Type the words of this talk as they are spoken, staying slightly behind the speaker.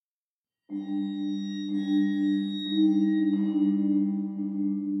Oh,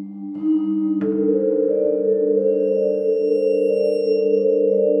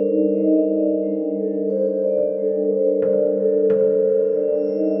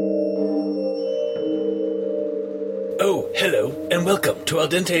 hello, and welcome to Al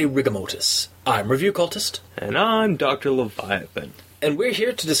Dente Rigamotus. I'm Review Cultist. And I'm Dr. Leviathan. And we're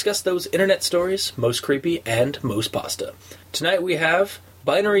here to discuss those internet stories, most creepy and most pasta. Tonight we have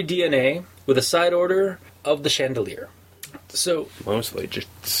BindaryDNA with a side order of the Chandelier. So Mostly just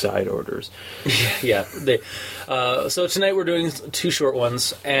side orders. yeah, so tonight we're doing two short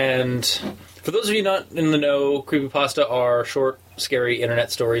ones, and for those of you not in the know, creepypasta are short, scary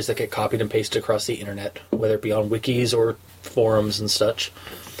internet stories that get copied and pasted across the internet, whether it be on wikis or forums and such.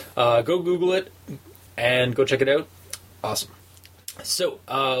 Go Google it and go check it out. Awesome. So,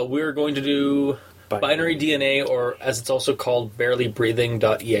 we're going to do BindaryDNA, or as it's also called,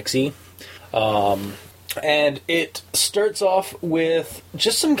 barelybreathing.exe. And it starts off with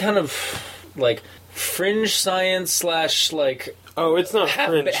just some kind of, like, fringe science slash, like... Oh, it's not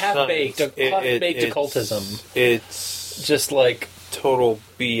half-baked half-baked occultism. It's just, like... total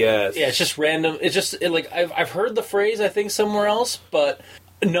BS. Yeah, it's just random. It's just, I've heard the phrase, I think, somewhere else, but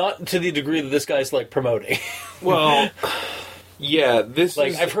not to the degree that this guy's, like, promoting. Well... Yeah, this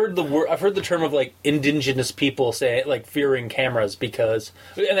like, is... I've heard the term of, like, indigenous people say, like, fearing cameras because...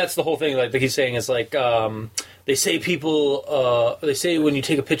 And that's the whole thing, like, that he's saying is, like, they say when you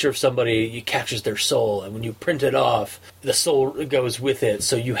take a picture of somebody, it captures their soul, and when you print it off, the soul goes with it,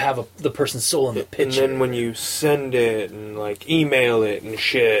 so you have the person's soul in the picture. And then when you send it and, like, email it and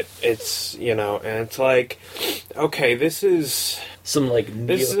shit, it's, you know, and it's like, okay, this is... Some, like...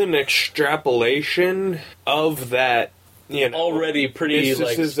 This is an extrapolation of that... You know, already pretty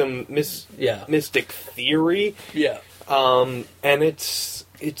mysticism, yeah. mystic theory. Yeah. And it's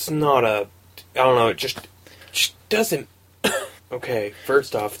not a... I don't know, it just doesn't... Okay,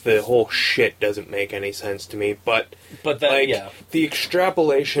 first off, the whole shit doesn't make any sense to me, but that, like, yeah. The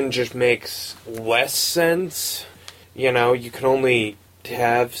extrapolation just makes less sense. You know, you can only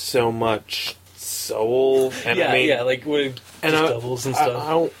have so much soul, and yeah, I mean... Yeah, like, with doubles and stuff.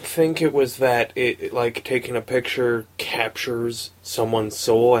 I don't think it was that it, like, taking a picture captures someone's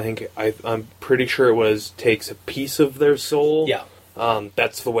soul. I'm pretty sure it was takes a piece of their soul. Yeah.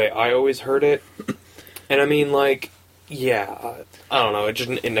 That's the way I always heard it. And I mean, like, yeah, I don't know,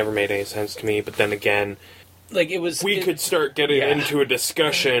 it never made any sense to me, but then again... Like, it was... We could start getting into a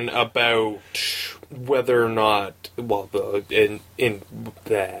discussion about whether or not, well,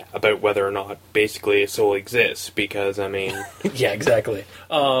 about whether or not basically a soul exists, because, I mean... yeah, exactly.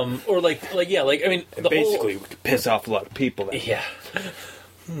 Or, like, yeah, like, I mean... Basically, we could piss off a lot of people then. Yeah.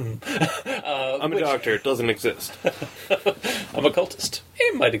 I'm a doctor, it doesn't exist. I'm a cultist.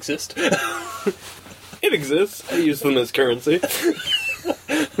 It might exist. It exists. I use them as currency.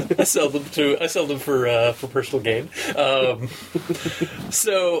 I sell them for personal gain.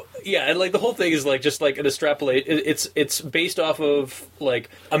 So yeah, and like the whole thing is like just like an extrapolate. It's based off of like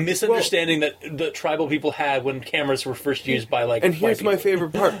a misunderstanding that the tribal people had when cameras were first used by like. And here's my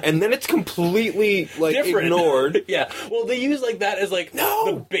favorite part. And then it's completely like ignored. Yeah. Well, they use like that as like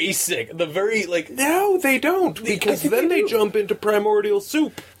the basic, the very like. No, they don't, because then they jump into primordial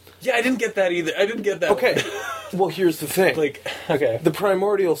soup. Yeah, I didn't get that either. I didn't get that. Okay. Well, here's the thing. Like, okay. The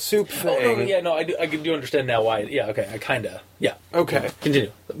primordial soup thing... I do understand now why. Yeah, okay, I kinda... Yeah. Okay.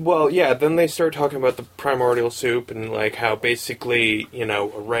 Continue. Well, yeah, then they start talking about the primordial soup and, like, how basically, you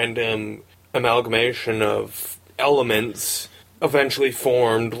know, a random amalgamation of elements eventually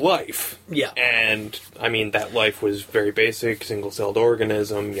formed life. Yeah. And, I mean, that life was very basic, single-celled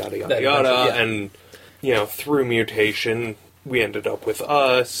organism, yada, yada, yada, yeah. And, you know, through mutation... We ended up with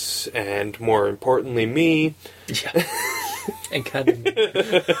us, and more importantly, me. Yeah. And kind of me.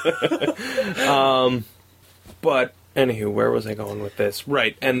 But, anywho, where was I going with this?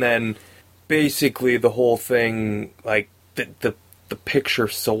 Right, and then, basically, the whole thing, like, the picture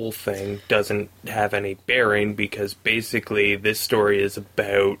soul thing doesn't have any bearing, because basically, this story is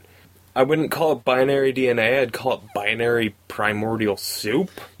about... I wouldn't call it BindaryDNA, I'd call it binary primordial soup.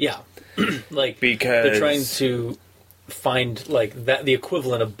 Yeah. Like, because... they're trying to... find like that the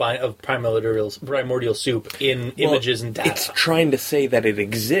equivalent of primordial soup in images and data. It's trying to say that it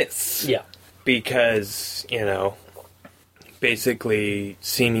exists. Yeah. Because, you know, basically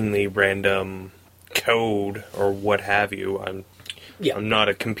seemingly random code or what have you. I'm not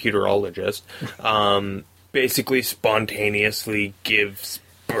a computerologist. Basically spontaneously gives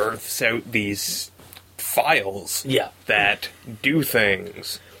births out these files that do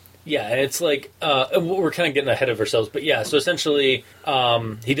things. Yeah, and it's like we're kind of getting ahead of ourselves, but yeah. So essentially,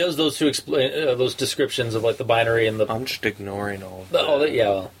 he does those two those descriptions of like the binary and the. I'm just ignoring all of that. Yeah,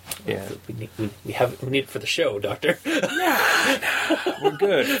 well, Yeah. we need it for the show, Doctor. We're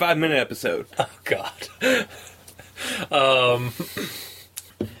good. 5-minute episode. Oh God.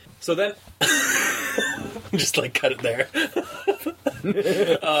 So then, just like cut it there.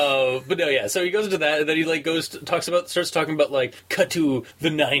 But no, yeah. So he goes into that, and then he like starts talking about like cut to the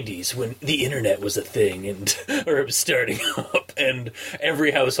 '90s when the internet was a thing, or it was starting up, and every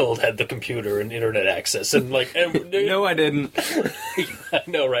household had the computer and internet access, and like. No, I didn't. I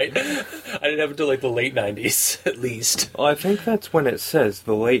know, right? I didn't have it until like the late '90s, at least. Well, I think that's when it says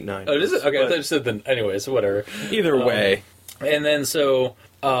the late 90s. Oh, is it? Okay, I thought it said then. Anyways, whatever. Either way. And then so.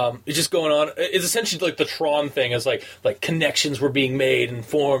 It's just going on. It's essentially like the Tron thing. Is like connections were being made and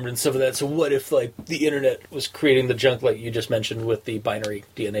formed and stuff like that. So what if like the internet was creating the junk like you just mentioned with the binary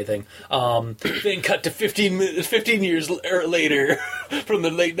DNA thing? Then cut to 15 years later from the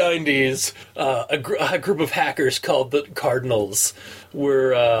late 90s, a group of hackers called the Cardinals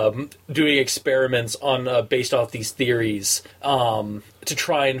were doing experiments on based off these theories to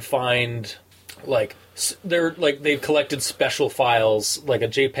try and find like. They've collected special files like a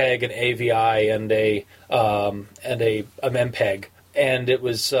JPEG, an AVI, and a MPEG, and it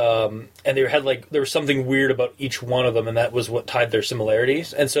was and they had there was something weird about each one of them, and that was what tied their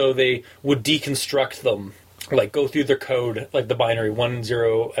similarities. And so they would deconstruct them, like go through their code, like the binary 1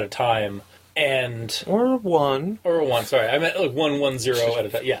 0 at a time, and or one. Sorry, I meant like 1 1 0 at a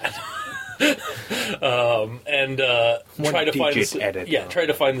time. Yeah. And try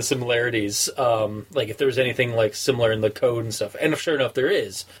to find the similarities, like if there's anything like similar in the code and stuff. And sure enough, there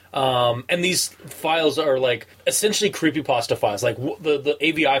is. And these files are like essentially creepypasta files. Like the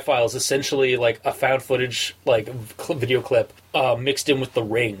AVI file is essentially like a found footage like video clip mixed in with The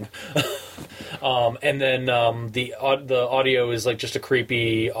Ring. And then the audio is like just a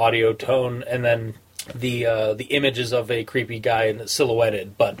creepy audio tone, and then the images of a creepy guy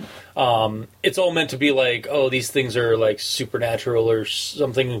silhouetted, but it's all meant to be like, oh, these things are like supernatural or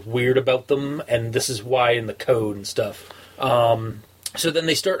something weird about them, and this is why in the code and stuff. So then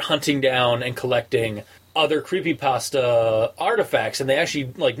they start hunting down and collecting other creepypasta artifacts, and they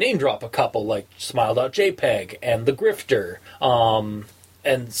actually like name drop a couple, like Smile.jpg and the Grifter.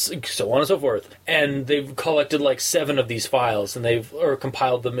 And so on and so forth. And they've collected like 7 of these files, and they've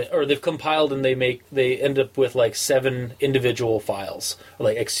compiled and they end up with like 7 individual files,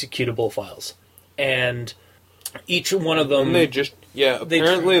 like executable files. And each one of them...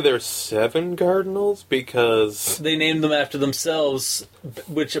 apparently there's 7 cardinals because... They named them after themselves,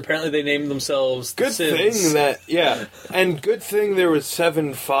 which apparently they named themselves Good thing there was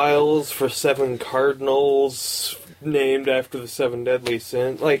 7 files for 7 cardinals... named after the 7 deadly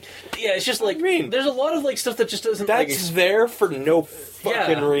sins. Like, yeah, it's just like, there's a lot of like stuff that just doesn't. That's there for no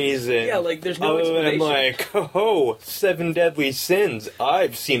fucking reason. Yeah, like there's no other explanation. than like, 7 deadly sins.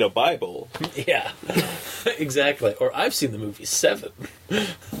 I've seen a Bible. Yeah, exactly. Or I've seen the movie 7.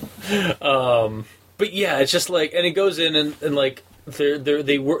 But yeah, it's just like, and it goes in and like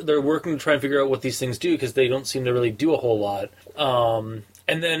they're working to try and figure out what these things do because they don't seem to really do a whole lot.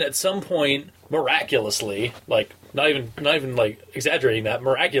 And then at some point, miraculously, like not even like exaggerating that,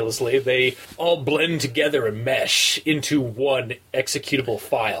 miraculously, they all blend together and mesh into one executable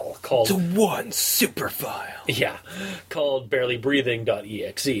file called... To one super file. Yeah, called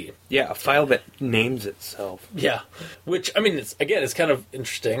barelybreathing.exe. Yeah, a file that names itself. Yeah, which, I mean, it's kind of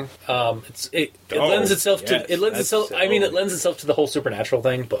interesting. It lends itself to... It lends itself to the whole supernatural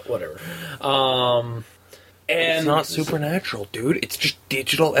thing, but whatever. And it's not supernatural, dude. It's just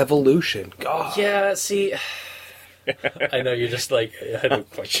digital evolution. God. Yeah, see... I know, you're just like... I don't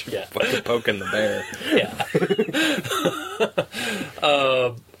quite... Yeah. Fucking poking the bear. Yeah.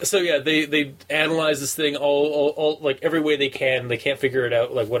 So yeah, they analyze this thing all like every way they can. They can't figure it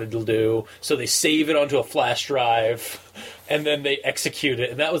out, like what it'll do. So they save it onto a flash drive, and then they execute it.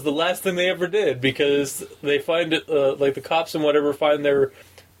 And that was the last thing they ever did, because they find it, like the cops and whatever find their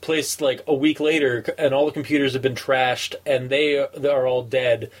place like a week later, and all the computers have been trashed, and they are all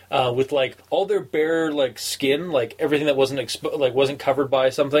dead, with like all their bare like skin, like everything that wasn't covered by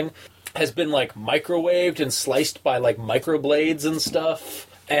something, has been like microwaved and sliced by like microblades and stuff,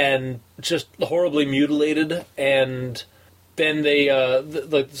 and just horribly mutilated. And then they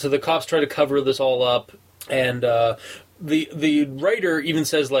so the cops try to cover this all up, and the writer even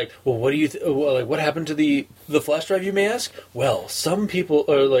says, like, well, what do you what happened to the flash drive, you may ask? Well, some people,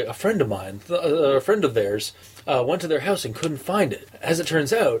 or like a friend of mine, a friend of theirs, went to their house and couldn't find it. As it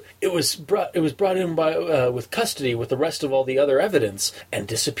turns out, it was brought in by with custody with the rest of all the other evidence and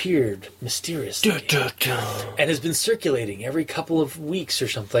disappeared mysteriously, and has been circulating every couple of weeks or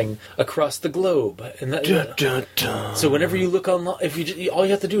something across the globe. And that, so whenever you look online, all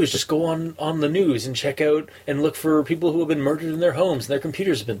you have to do is just go on the news and check out and look for people who have been murdered in their homes and their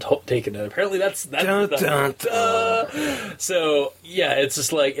computers have been taken. And apparently that's so yeah, it's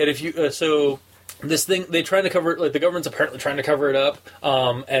just like, and if you so. This thing, they trying to cover it, like the government's apparently trying to cover it up,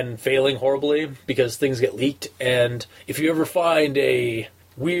 and failing horribly because things get leaked. And if you ever find a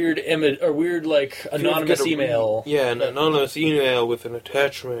weird image, or weird, like, anonymous email. An anonymous email with an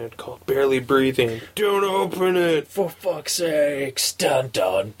attachment called Barely Breathing. Don't open it! For fuck's sakes. Dun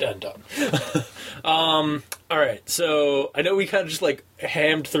dun dun dun. Alright, so I know we kind of just, like,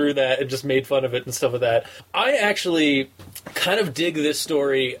 hammed through that and just made fun of it and stuff like that. I actually kind of dig this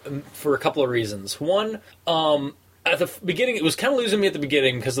story for a couple of reasons. One, at the beginning, it was kind of losing me at the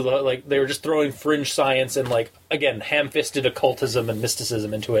beginning because of they were just throwing fringe science and, like, again, ham-fisted occultism and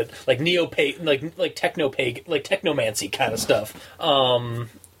mysticism into it, like like technomancy kind of stuff,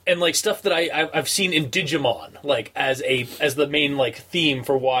 and like stuff that I've seen in Digimon, like as the main like theme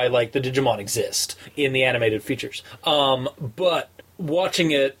for why like the Digimon exist in the animated features, but. Watching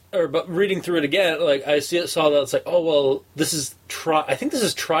it, but reading through it again, like I saw that it's like, oh well, I think this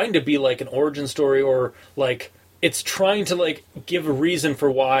is trying to be like an origin story, or like it's trying to like give a reason for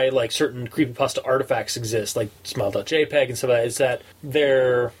why like certain creepypasta artifacts exist, like Smile.jpg and stuff like that. Is that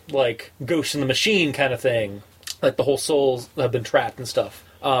they're like Ghost in the Machine kind of thing, like the whole souls have been trapped and stuff.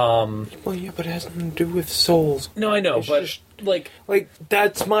 Well, yeah, but it has nothing to do with souls. No, I know, it's but just, like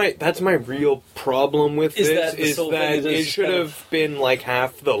that's my real problem with is this. That is that it should have been like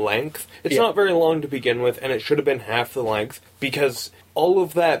half the length. It's not very long to begin with, and it should have been half the length because all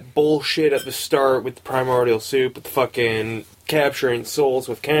of that bullshit at the start with the primordial soup, with the fucking capturing souls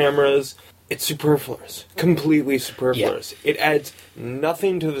with cameras. It's superfluous. Completely superfluous. Yeah. It adds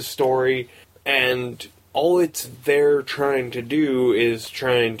nothing to the story, and all it's there trying to do is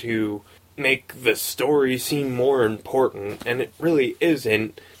trying to make the story seem more important, and it really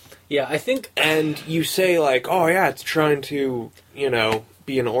isn't. Yeah, I think... And you say, like, oh yeah, it's trying to,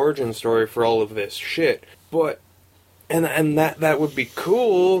 be an origin story for all of this shit. But, and that would be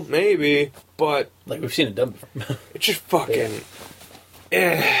cool, maybe, but... Like, we've seen it done before. It's just fucking...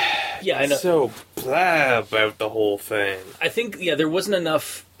 Yeah, I know. So blah about the whole thing. I think, there wasn't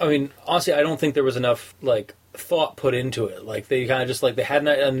enough... I mean, honestly, I don't think there was enough, like, thought put into it. Like, they kind of just, like, they had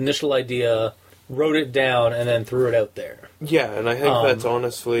an initial idea, wrote it down, and then threw it out there. Yeah, and I think that's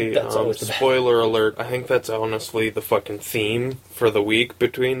honestly... spoiler alert, I think that's honestly the fucking theme for the week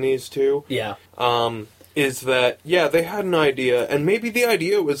between these two. Yeah. Is that, they had an idea, and maybe the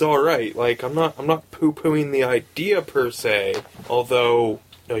idea was alright. Like, I'm not poo-pooing the idea per se, although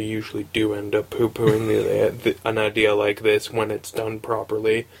I usually do end up poo-pooing an idea like this when it's done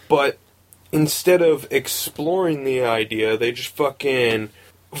properly. But instead of exploring the idea, they just fucking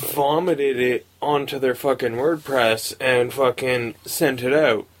vomited it onto their fucking WordPress and fucking sent it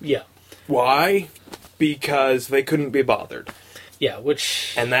out. Yeah. Why? Because they couldn't be bothered. Yeah,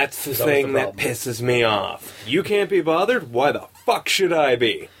 which... And that's the thing that pisses me off. You can't be bothered? Why the fuck should I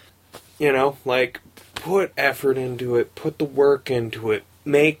be? Put effort into it, put the work into it,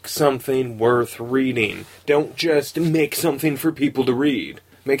 make something worth reading. Don't just make something for people to read.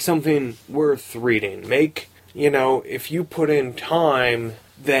 Make something worth reading. If you put in time,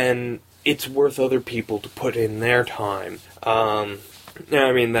 then it's worth other people to put in their time.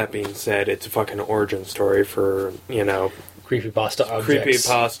 That being said, it's a fucking origin story for, creepypasta objects.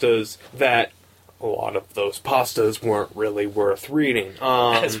 Creepypastas that a lot of those pastas weren't really worth reading.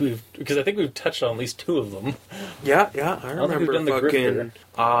 Because I think we've touched on at least two of them. Yeah, I remember fucking...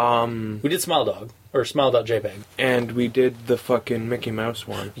 we did Smile Dog, or Smile.jpg. And we did the fucking Mickey Mouse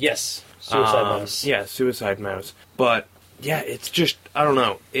one. Yes, Suicide Mouse. Yeah, Suicide Mouse. But, it's just, I don't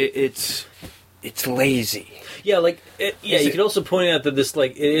know, it's lazy. Yeah, you could also point out that this,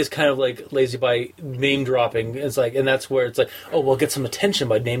 it is kind of, lazy by name-dropping. It's and that's where it's we'll get some attention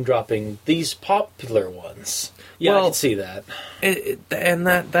by name-dropping these popular ones. Yeah, I can see that.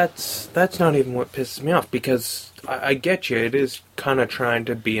 That's not even what pisses me off, because I get you, it is kind of trying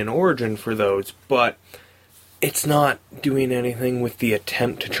to be an origin for those, but it's not doing anything with the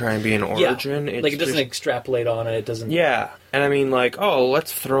attempt to try and be an origin. Yeah. It's Like, it doesn't extrapolate on it. It doesn't... Yeah. And I mean, like, oh,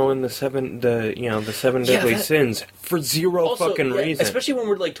 let's throw in the seven deadly sins for zero fucking reason. Especially when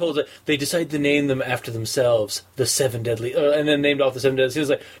we're, like, told that they decide to name them after themselves, the seven deadly... and then named off the seven deadly sins.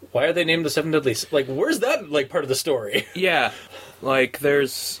 Like, why are they named the seven deadly... Like, where's that, like, part of the story? Yeah. Like,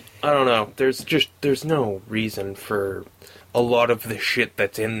 there's... I don't know. There's no reason for a lot of the shit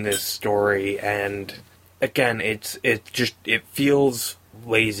that's in this story, and... Again, it feels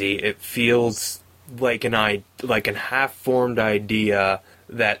lazy. It feels like a half-formed idea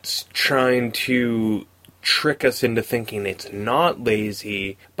that's trying to trick us into thinking it's not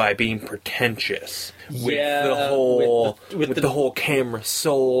lazy by being pretentious with the whole camera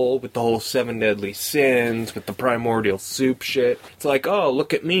soul, with the whole seven deadly sins, with the primordial soup shit. It's like, oh,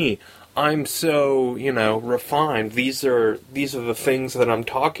 look at me. I'm so, refined. These are the things that I'm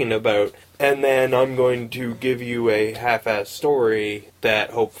talking about. And then I'm going to give you a half-assed story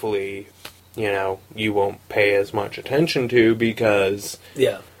that hopefully, you won't pay as much attention to because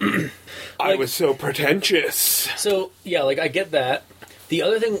I was so pretentious. So, yeah, like, I get that. The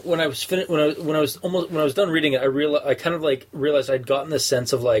other thing, when I was done reading it, I kind of like realized I'd gotten this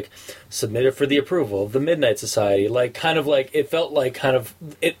sense of like submitted for the approval of the Midnight Society, like kind of like it felt like kind of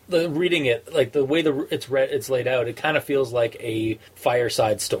reading it, like the way it's laid out, it kind of feels like a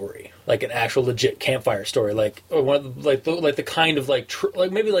fireside story, like an actual legit campfire story, like or one of the kind of like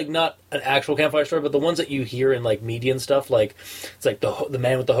maybe like not an actual campfire story, but the ones that you hear in like media and stuff, like it's like the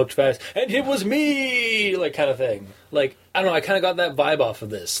man with the hooked face and it was me, like kind of thing. Like, I don't know, I kind of got that vibe off of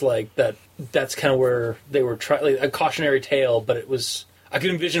this. Like, that's kind of where they were trying, like, a cautionary tale, but it was, I could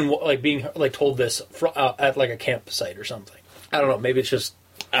envision, like, being, like, told this at, like, a campsite or something. I don't know, maybe it's just...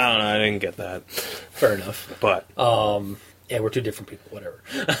 I don't know, I didn't get that. Fair enough. But... yeah, we're two different people, whatever.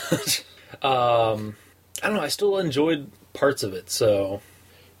 I don't know, I still enjoyed parts of it, so...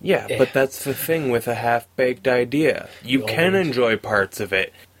 Yeah, but that's the thing with a half-baked idea. You can enjoy parts of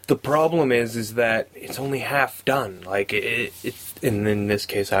it. The problem is that it's only half done. Like, it's and in this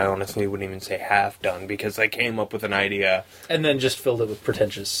case, I honestly wouldn't even say half done, because I came up with an idea... And then just filled it with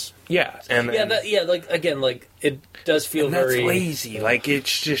pretentious... Yeah. And then, like, again, like, it does feel and very... that's lazy. Like,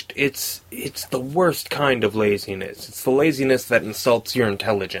 it's just, it's the worst kind of laziness. It's the laziness that insults your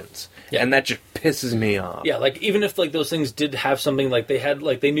intelligence. Yeah. And that just pisses me off. Yeah, like, even if, like, those things did have something, like, they had,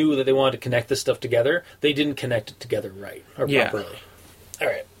 like, they knew that they wanted to connect this stuff together, they didn't connect it together right, or properly.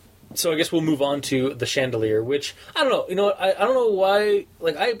 Alright. So I guess we'll move on to The Chandelier, which, I don't know, you know what, I don't know why,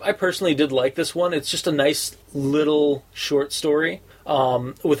 like, I personally did like this one. It's just a nice little short story,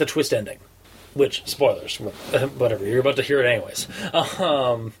 with a twist ending. Which, spoilers, whatever, you're about to hear it anyways.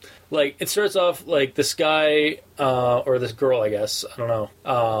 Like, it starts off, like, this guy, or this girl, I guess, I don't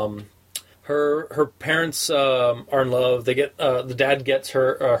know, her parents, are in love. They get, the dad gets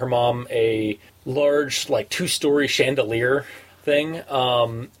her mom a large, like, 2-story chandelier thing,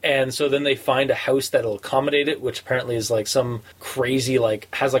 and so then they find a house that'll accommodate it, which apparently is like some crazy, like,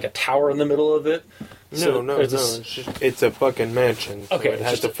 has like a tower in the middle of it. It's a fucking mansion. So okay, it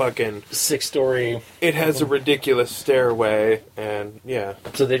has a fucking 6-story. It has a ridiculous stairway, and yeah.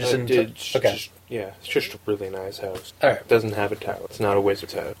 So they just it's just a really nice house. All right, it doesn't have a tower. It's not a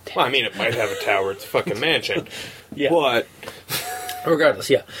wizard's house. Well, I mean, it might have a tower. It's a fucking mansion. Yeah, but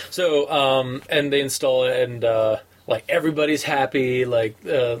regardless, yeah. So and they install it, and like, everybody's happy. Like,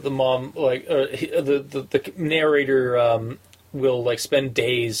 the mom, like, the narrator will, like, spend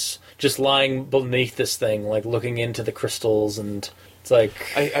days just lying beneath this thing, like, looking into the crystals, and it's like...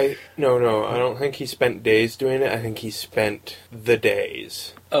 No, I don't think he spent days doing it. I think he spent the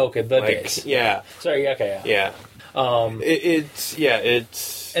days. Oh, okay, days. Yeah. Sorry, okay, yeah.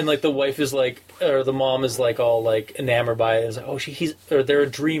 It's... And, like, the wife is, like, or the mom is, like, all, like, enamored by it. It's like, oh, they're a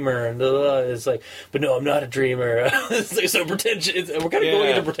dreamer, and it's like, but no, I'm not a dreamer. It's like so pretentious. We're kind of going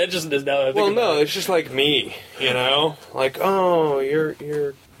into pretentiousness now. Well, no, it's just like me, you know? Like, oh,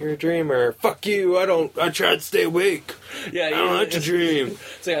 you're a dreamer. Fuck you, I try to stay awake. Yeah, I don't like to dream.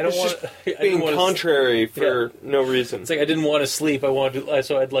 It's like, I don't want to... being contrary for no reason. It's like, I didn't want to sleep, I wanted to,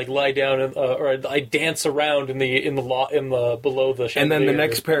 so I'd, like, lie down, and, or I'd dance around in the below the chandelier. And then the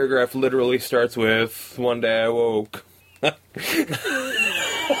next paragraph literally starts with, one day I woke. But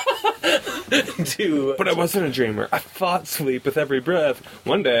I wasn't a dreamer. I fought sleep with every breath.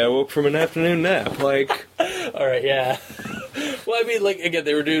 One day I woke from an afternoon nap. Like... Alright, yeah. Well, I mean, like, again,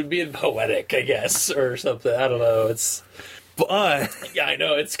 they were being poetic, I guess, or something. I don't know. It's... But... Yeah, I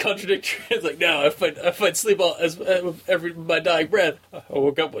know, it's contradictory. It's like, no, if I'd sleep every my dying breath, I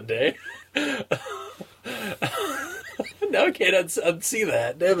woke up one day. Now I can't unsee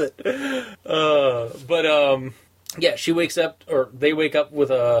that. Damn it. Yeah, she wakes up, or they wake up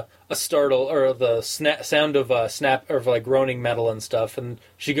with a startle, or the sound of snap, or like groaning metal and stuff, and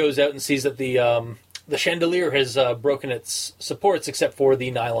she goes out and sees that the chandelier has broken its supports except for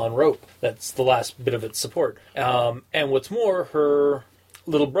the nylon rope. That's the last bit of its support. And what's more, her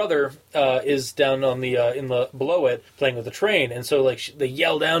little brother is down on the below it playing with the train, and so like they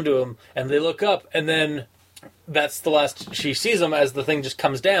yell down to him, and they look up, and then that's the last she sees him as the thing just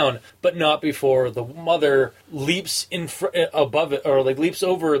comes down, but not before the mother leaps above it, or like leaps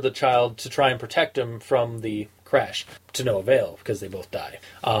over the child to try and protect him from the crash, to no avail because they both die.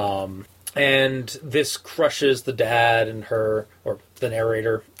 And this crushes the dad and her, or the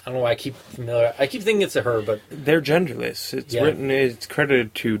narrator. I don't know why I keep thinking it's a her, but they're genderless. It's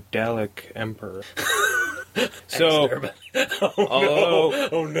credited to Dalek Emperor. So,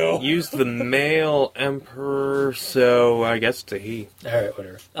 oh no, use the male emperor, so I guess it's a he. Alright,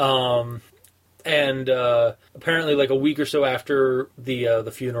 whatever. And apparently, like a week or so after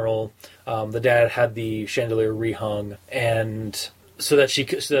the funeral, the dad had the chandelier rehung, and so that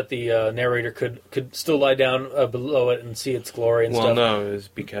the narrator could still lie down below it and see its glory and stuff. Well, no, it was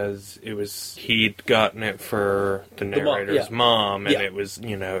because he'd gotten it for the narrator's mom, and it was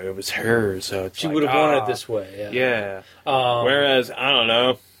her, so it's she would have wanted it this way. Yeah. Whereas, I don't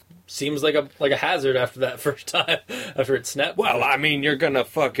know. Seems like a hazard after that first time, after it snapped. Well, I mean, you're gonna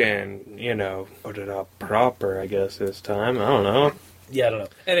fucking, put it up proper, I guess, this time. I don't know. Yeah, I don't know.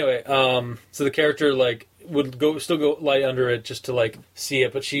 Anyway, so the character, like, would still go lie under it just to like see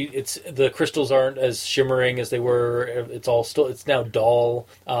it, but the crystals aren't as shimmering as they were. It's now dull.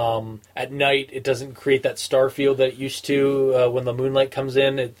 At night, it doesn't create that star field that it used to when the moonlight comes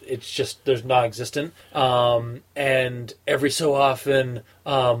in. It's just there's non-existent. And every so often,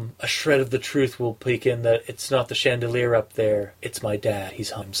 a shred of the truth will peek in that it's not the chandelier up there. It's my dad.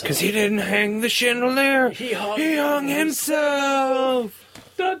 He's hung himself. Because he didn't hang the chandelier. He hung himself.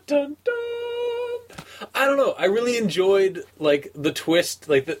 Dun dun dun. I don't know. I really enjoyed like the twist,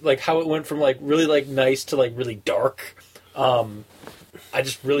 like how it went from like really like nice to like really dark. I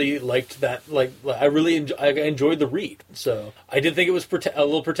just really liked that. Like I enjoyed the read. So I did think it was a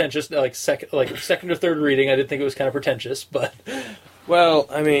little pretentious. Like second or third reading, I did think it was kind of pretentious, but. Well,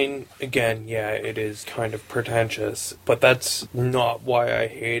 I mean, again, yeah, it is kind of pretentious, but that's not why I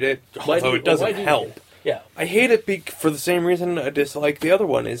hate it. Although it doesn't help. Yeah. I hate it for the same reason I dislike the other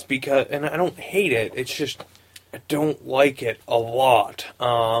one, is because, and I don't hate it, it's just, I don't like it a lot,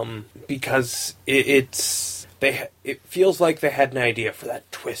 because it feels like they had an idea for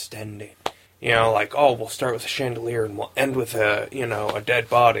that twist ending. Like, oh, we'll start with a chandelier and we'll end with a dead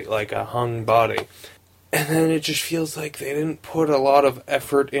body, like a hung body. And then it just feels like they didn't put a lot of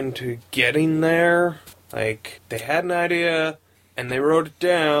effort into getting there. Like, they had an idea, and they wrote it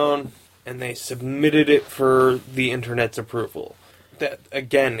down, and they submitted it for the internet's approval. That,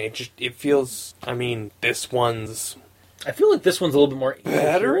 again, it feels, I mean, this one's... I feel like this one's a little bit more...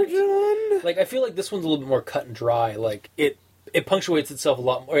 better done? Like, I feel like this one's a little bit more cut and dry. Like, it punctuates itself a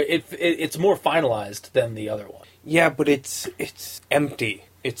lot more. It's more finalized than the other one. Yeah, but it's empty.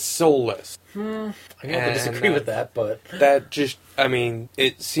 It's soulless. I don't disagree with that, but... That just, I mean,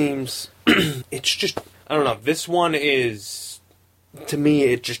 it seems... it's just, I don't know, this one is... To me,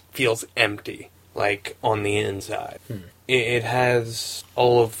 it just feels empty, like, on the inside. It has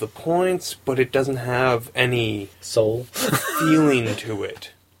all of the points, but it doesn't have any... soul? feeling to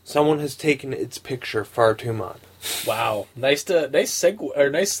it. Someone has taken its picture far too much. Wow. Nice segue, or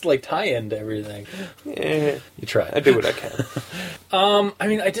nice, like, tie-in to everything. Yeah. You try. I do what I can. I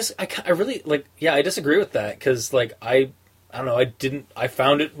mean, I really, like, yeah, I disagree with that, because, like, I don't know, I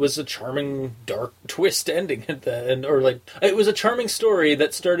found it was a charming, dark twist ending at the end, or like, it was a charming story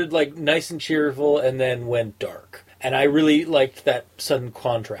that started like nice and cheerful and then went dark. And I really liked that sudden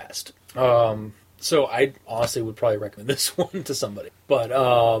contrast. So I honestly would probably recommend this one to somebody. But,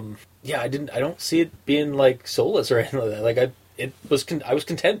 yeah, I don't see it being like soulless or anything like that. Like I was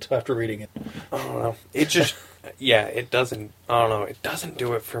content after reading it. I don't know. It just, yeah, it doesn't, I don't know, it doesn't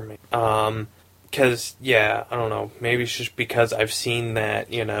do it for me. Because, yeah, I don't know, maybe it's just because I've seen that,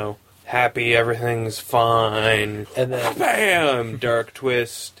 happy, everything's fine, and then bam, dark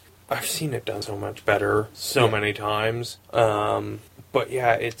twist. I've seen it done so much better, many times. But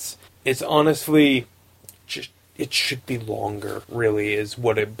yeah, it's honestly just, it should be longer, really, is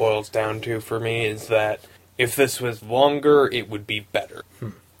what it boils down to for me, is that if this was longer, it would be better.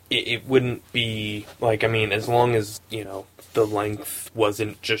 It wouldn't be, like, I mean, as long as, the length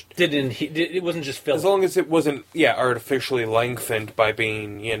wasn't just... It wasn't just filler. As long as it wasn't, artificially lengthened by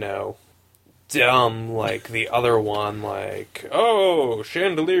being, dumb like the other one, like, oh,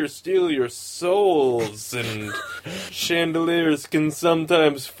 chandeliers steal your souls, and chandeliers can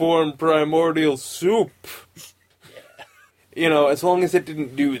sometimes form primordial soup. You know, as long as it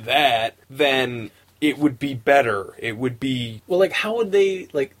didn't do that, then it would be better. It would be... Well, like, how would they,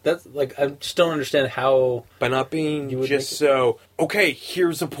 like, that's, like, I just don't understand how... By not being just so, okay,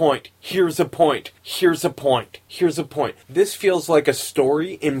 here's a point, here's a point, here's a point, here's a point. This feels like a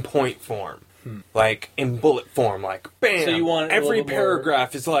story in point form. Like, in bullet form, like, bam! So you want every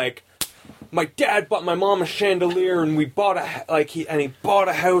paragraph is like, my dad bought my mom a chandelier, and we bought he bought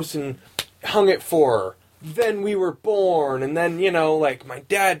a house and hung it for her. Then we were born, and then, you know, like, my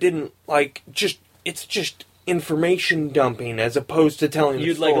dad didn't, like, it's just information dumping as opposed to telling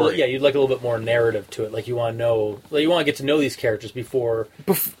the story. You'd like a little bit more narrative to it. Like, you want to know, like, you want to get to know these characters before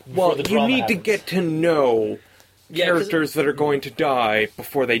well, the you drama need to happens. get to know characters that are going to die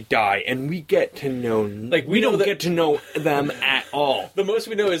before they die, and we get to know... Like, we don't get to know them at all. The most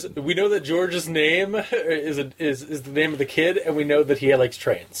we know is, we know that George's name is the name of the kid, and we know that he likes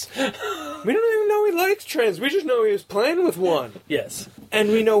trains. We don't even know he likes trains. We just know he was playing with one. Yes. And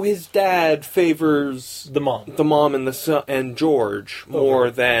we know his dad favors the mom and the son and George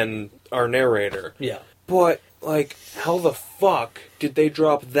more than our narrator. Yeah. But, like, how the fuck did they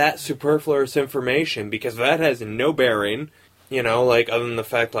drop that superfluous information? Because that has no bearing, you know, like, other than the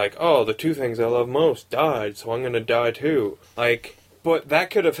fact, like, oh, the two things I love most died, so I'm gonna die too. Like, but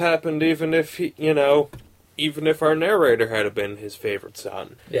that could have happened even if he, you know, even if our narrator had been his favorite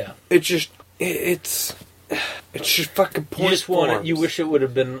son. Yeah. It's just fucking point You just want it, you wish it would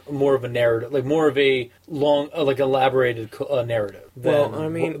have been more of a narrative, like more of a long, like elaborated narrative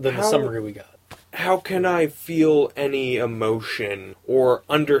than the summary we got. How can I feel any emotion or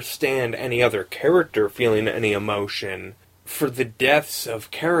understand any other character feeling any emotion for the deaths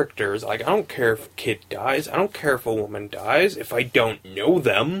of characters? Like, I don't care if a kid dies. I don't care if a woman dies if I don't know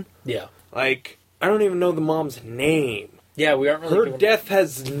them. Yeah. Like, I don't even know the mom's name. Yeah, we aren't really... Her death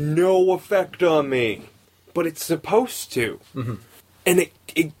has no effect on me. But it's supposed to. Mm-hmm. And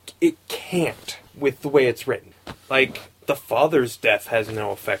it can't with the way it's written. Like, the father's death has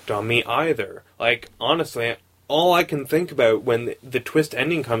no effect on me either. Like, honestly, all I can think about when the twist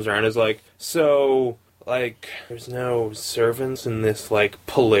ending comes around is like, so, like, there's no servants in this, like,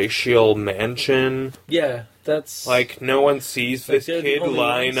 palatial mansion. Yeah, that's... Like, no one sees this kid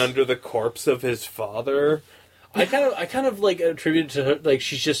lying under the corpse of his father. I kind of like attribute to her, like,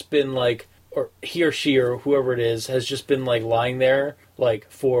 she's just been like, or he or she or whoever it is has just been like lying there like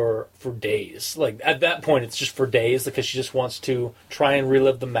for days. Like, at that point it's just for days because she just wants to try and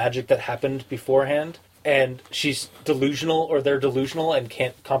relive the magic that happened beforehand. And she's delusional, or they're delusional and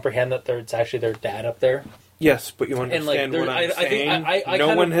can't comprehend that it's actually their dad up there. Yes, but you understand what I'm saying?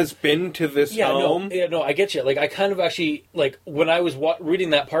 No one has been to this home? No, I get you. Like, I kind of actually, like, when I was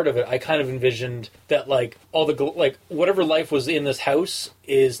reading that part of it, I kind of envisioned that, like, all the, like, whatever life was in this house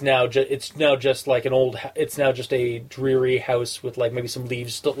is now it's now just, like, it's now just a dreary house with, like, maybe some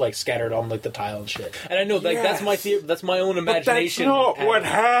leaves still, like, scattered on, like, the tile and shit. And I know, like, that's my theory, that's my own imagination. But that's not what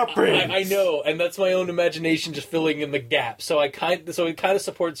happened! I know, and that's my own imagination just filling in the gap. So it kind of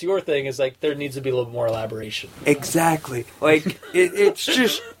supports your thing, is, like, there needs to be a little bit more elaboration. Exactly. Like, it's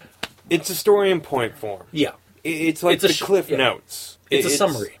just... It's a story in point form. Yeah. It's like the Cliff Notes. It's a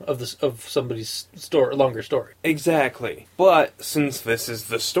summary of somebody's longer story. Exactly. But since this is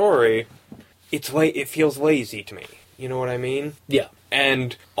the story, it feels lazy to me. You know what I mean? Yeah.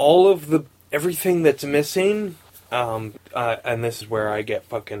 And everything that's missing, and this is where I get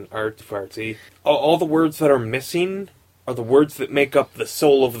fucking artsy. All the words that are missing are the words that make up the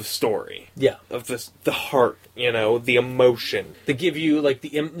soul of the story. Yeah. Of the heart, you know, the emotion. They give you, like,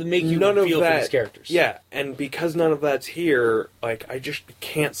 they make you feel for these characters. Yeah, and because none of that's here, like, I just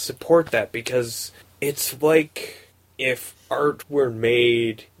can't support that, because it's like if art were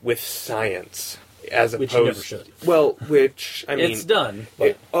made with science, as opposed... Which you never should. Well, which, I mean... It's done.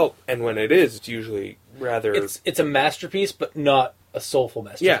 But and when it is, it's usually rather... It's a masterpiece, but not a soulful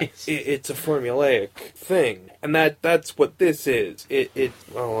masterpiece. Yeah, it's a formulaic thing. And that's what this is.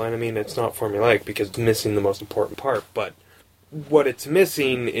 Well, I mean, it's not formulaic because it's missing the most important part, but what it's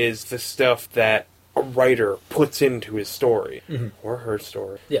missing is the stuff that a writer puts into his story. Mm-hmm. Or her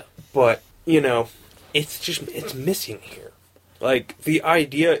story. Yeah. But, you know, it's missing here. Like, the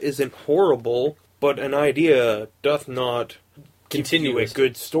idea isn't horrible, but an idea doth not continue a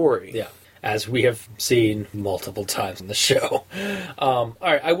good story. Yeah. As we have seen multiple times in the show. All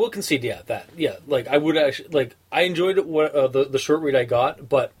right, I will concede, like, I would actually, like, I enjoyed the short read I got,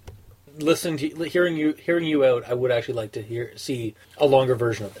 but hearing you out, I would actually like to see a longer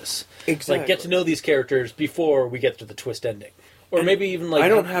version of this. Exactly. Like, get to know these characters before we get to the twist ending. Or maybe even, like... I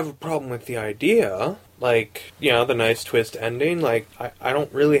don't have a problem with the idea. Like, the nice twist ending. Like, I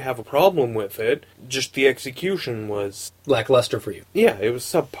don't really have a problem with it. Just the execution was... lackluster for you. Yeah, it was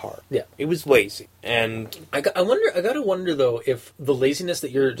subpar. Yeah. It was lazy. And... I gotta wonder, though, if the laziness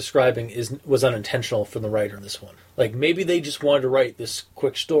that you're describing was unintentional from the writer in this one. Like, maybe they just wanted to write this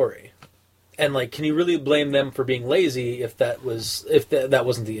quick story. And, like, can you really blame them for being lazy if that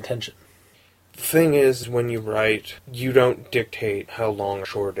wasn't the intention? The thing is, when you write, you don't dictate how long or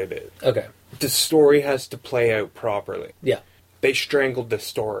short it is. Okay. The story has to play out properly. Yeah. They strangled the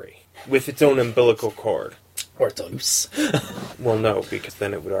story with its own umbilical cord. Or its own use. Well, no, because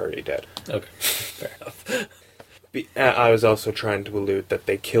then it would already dead. Okay. Fair enough. I was also trying to allude that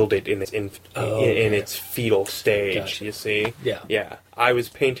they killed it in its fetal stage, Gotcha. you see? Yeah. Yeah. I was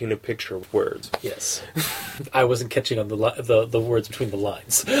painting a picture with words. Yes. I wasn't catching on the words between the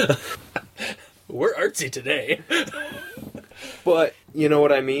lines. We're artsy today. But, you know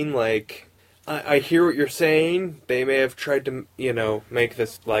what I mean? Like, I hear what you're saying. They may have tried to, make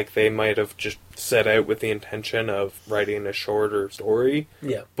this, like, they might have just set out with the intention of writing a shorter story.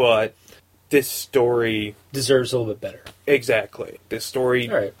 Yeah. But this story... deserves a little bit better. Exactly. This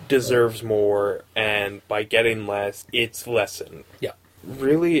story deserves more, and by getting less, it's lessened. Yeah.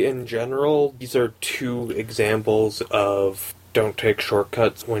 Really, in general, these are two examples of don't take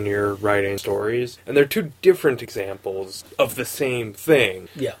shortcuts when you're writing stories. And they're two different examples of the same thing.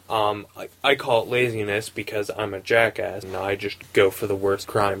 Yeah. I call it laziness because I'm a jackass and I just go for the worst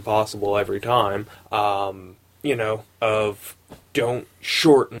crime possible every time. Of don't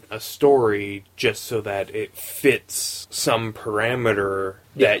shorten a story just so that it fits some parameter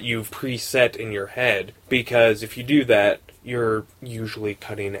that you've preset in your head. Because if you do that, you're usually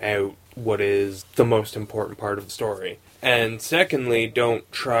cutting out what is the most important part of the story. And secondly, don't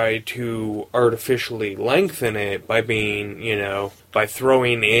try to artificially lengthen it by being, by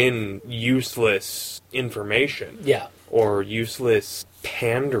throwing in useless information. Yeah. Or useless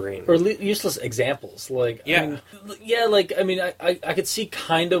pandering. Or useless examples. Like, yeah. I could see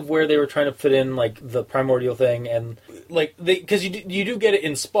kind of where they were trying to fit in, like, the primordial thing, and, like, because you do get it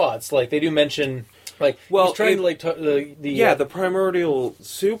in spots. Like, they do mention... Like, he's trying to, like, the primordial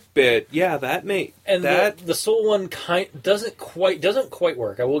soup bit, that may... And the soul one doesn't quite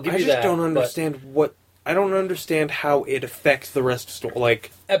work. I will give you that. I just don't understand I don't understand how it affects the rest of the story.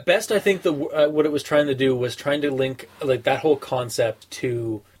 Like... At best, I think what it was trying to do was trying to link, like, that whole concept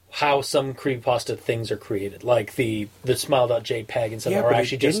to how some creepypasta things are created. Like, the smile.jpg and stuff are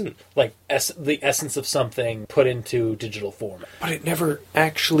actually just, like, the essence of something put into digital form. But it never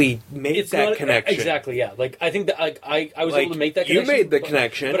actually made that connection. Exactly, yeah. Like, I think that I was able to make that connection. You made the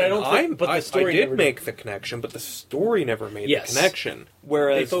connection. But I don't think... But the story I did make the connection, but the story never made the connection.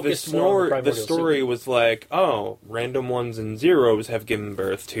 Whereas the story was like, random ones and zeros have given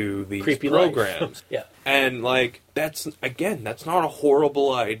birth to these creepy programs. Yeah. And, like, that's not a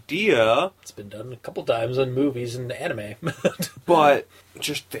horrible idea. It's been done a couple times in movies and anime. But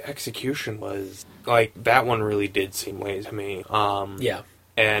just the execution was, like, that one really did seem lazy to me. Yeah.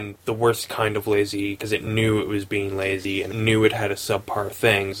 And the worst kind of lazy, because it knew it was being lazy and knew it had a subpar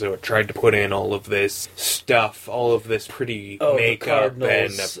thing, so it tried to put in all of this stuff, all of this pretty makeup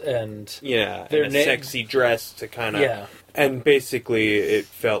and a sexy dress to kind of... Yeah. And basically, it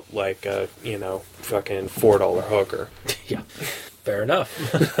felt like a, fucking $4 hooker. Yeah, fair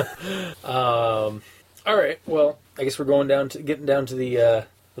enough. All right, well, I guess we're getting down to the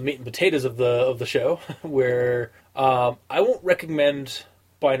meat and potatoes of the show, where I won't recommend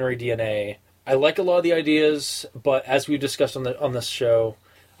BindaryDNA. I like a lot of the ideas, but as we've discussed on this show,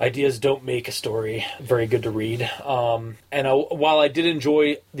 ideas don't make a story very good to read. And while I did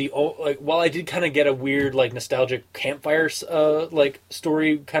enjoy while I did kind of get a weird, like, nostalgic campfire,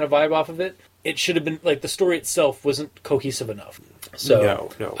 story kind of vibe off of it, it should have been, like, the story itself wasn't cohesive enough.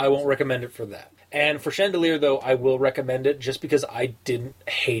 So no. I won't recommend it for that. And for Chandelier, though, I will recommend it just because I didn't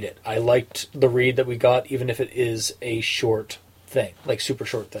hate it. I liked the read that we got, even if it is a short thing, like, super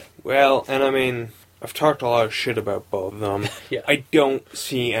short thing. Well, and I mean... I've talked a lot of shit about both of them. Yeah. I don't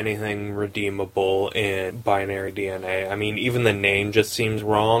see anything redeemable in BindaryDNA. I mean, even the name just seems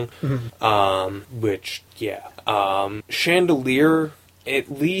wrong. Mm-hmm. Chandelier,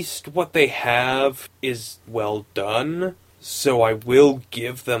 at least what they have is well done. So I will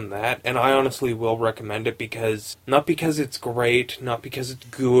give them that, and I honestly will recommend it not because it's great, not because it's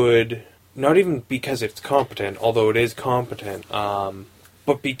good, not even because it's competent, although it is competent,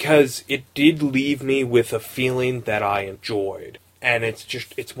 but because it did leave me with a feeling that I enjoyed. And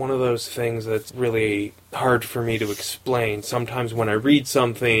it's one of those things that's really hard for me to explain. Sometimes when I read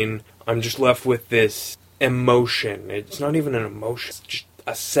something, I'm just left with this emotion. It's not even an emotion, it's just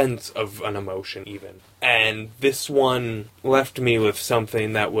a sense of an emotion even. And this one left me with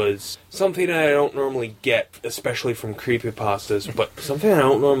something that was something that I don't normally get, especially from creepypastas, but something I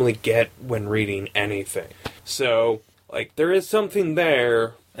don't normally get when reading anything. So, like, there is something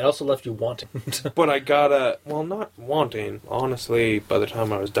there. It also left you wanting. But I gotta, well, not wanting. Honestly, by the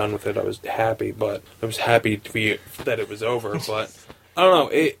time I was done with it, I was happy, but I was happy to be that it was over. But I don't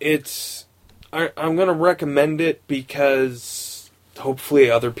know. I'm gonna recommend it because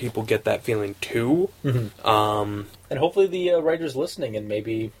hopefully other people get that feeling too. Mm-hmm. And hopefully the writer's listening and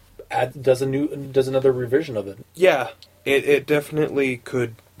maybe does another revision of it. Yeah, it definitely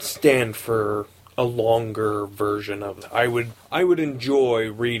could stand for a longer version of it. I would enjoy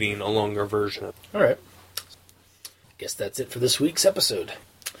reading a longer version of it. All right. Guess that's it for this week's episode.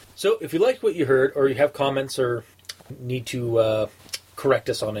 So, if you liked what you heard, or you have comments, or need to correct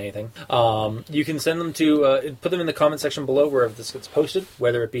us on anything, you can send them to put them in the comment section below wherever this gets posted,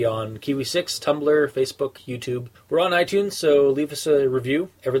 whether it be on Kiwi6, Tumblr, Facebook, YouTube. We're on iTunes, so leave us a review.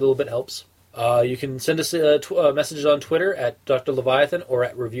 Every little bit helps. You can send us messages on Twitter at Dr. Leviathan or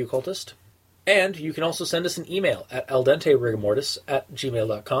at Review Cultist. And you can also send us an email at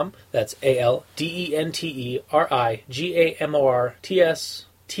aldenterigamortis@gmail.com. That's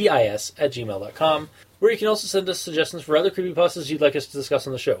aldenterigamortis@gmail.com, where you can also send us suggestions for other creepypastas you'd like us to discuss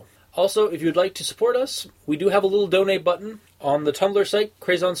on the show. Also, if you'd like to support us, we do have a little donate button on the Tumblr site,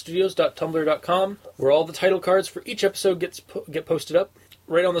 crazonstudios.tumblr.com, where all the title cards for each episode get posted up.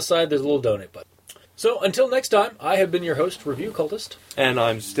 Right on the side, there's a little donate button. So, until next time, I have been your host, Review Cultist. And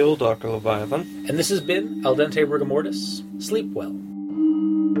I'm still Dr. Leviathan. And this has been Al Dente Rigor Mortis. Sleep well.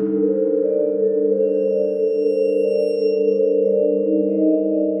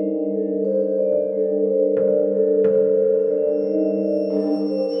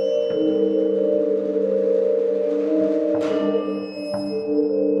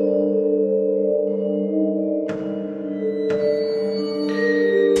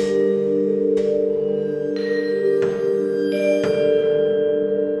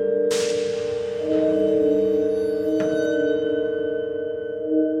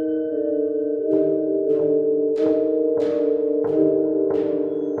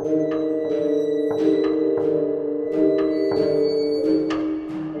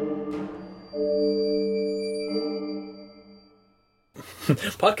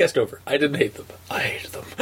 Podcast over. I didn't hate them.